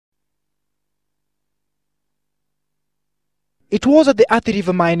It was at the Athi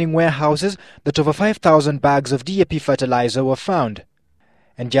River Mining warehouses that over 5,000 bags of DAP fertilizer were found.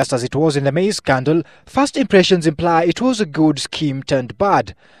 And just as it was in the maize scandal, first impressions imply it was a good scheme turned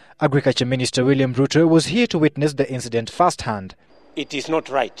bad. Agriculture Minister William Ruto was here to witness the incident firsthand. It is not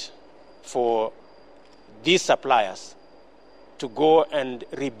right for these suppliers to go and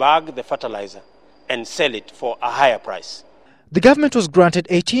rebag the fertilizer and sell it for a higher price. The government was granted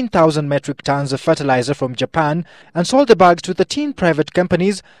 18,000 metric tons of fertilizer from Japan and sold the bags to 13 private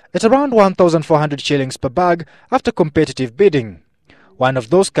companies at around 1,400 shillings per bag after competitive bidding. One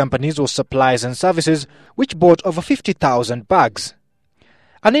of those companies was Fertiliser Services, which bought over 50,000 bags.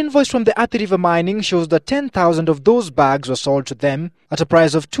 An invoice from the Athi River Mining shows that 10,000 of those bags were sold to them at a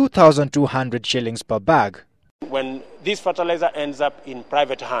price of 2,200 shillings per bag. When this fertilizer ends up in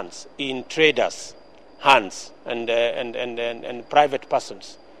private hands, in traders' hands and private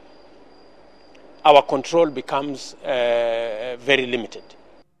persons, our control becomes very limited.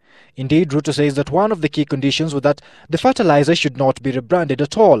 Indeed, Ruto says that one of the key conditions was that the fertilizer should not be rebranded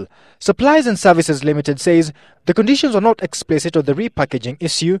at all. Fertiliser Services Limited says the conditions are not explicit on the repackaging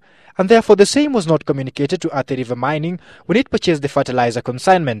issue, and therefore the same was not communicated to Athi River Mining when it purchased the fertilizer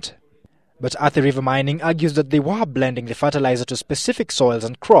consignment. But Athi River Mining argues that they were blending the fertilizer to specific soils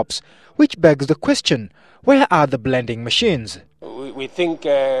and crops, which begs the question, where are the blending machines? We think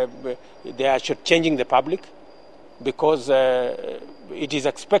they are changing the public because it is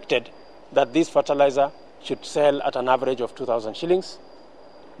expected that this fertilizer should sell at an average of 2,000 shillings.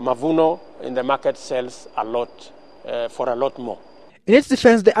 Mavuno in the market sells a lot for a lot more. In its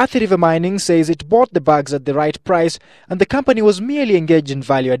defense, the Athi River Mining says it bought the bags at the right price and the company was merely engaged in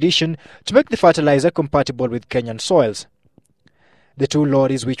value addition to make the fertilizer compatible with Kenyan soils. The two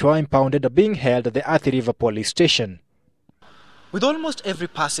lorries which were impounded are being held at the Athi River police station. With almost every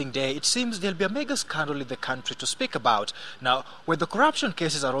passing day, it seems there'll be a mega scandal in the country to speak about. Now, whether corruption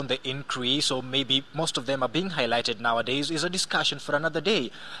cases are on the increase or maybe most of them are being highlighted nowadays is a discussion for another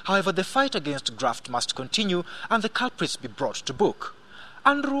day. However, the fight against graft must continue and the culprits be brought to book.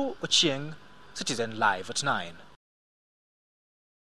 Andrew Ochieng, Citizen Live at 9.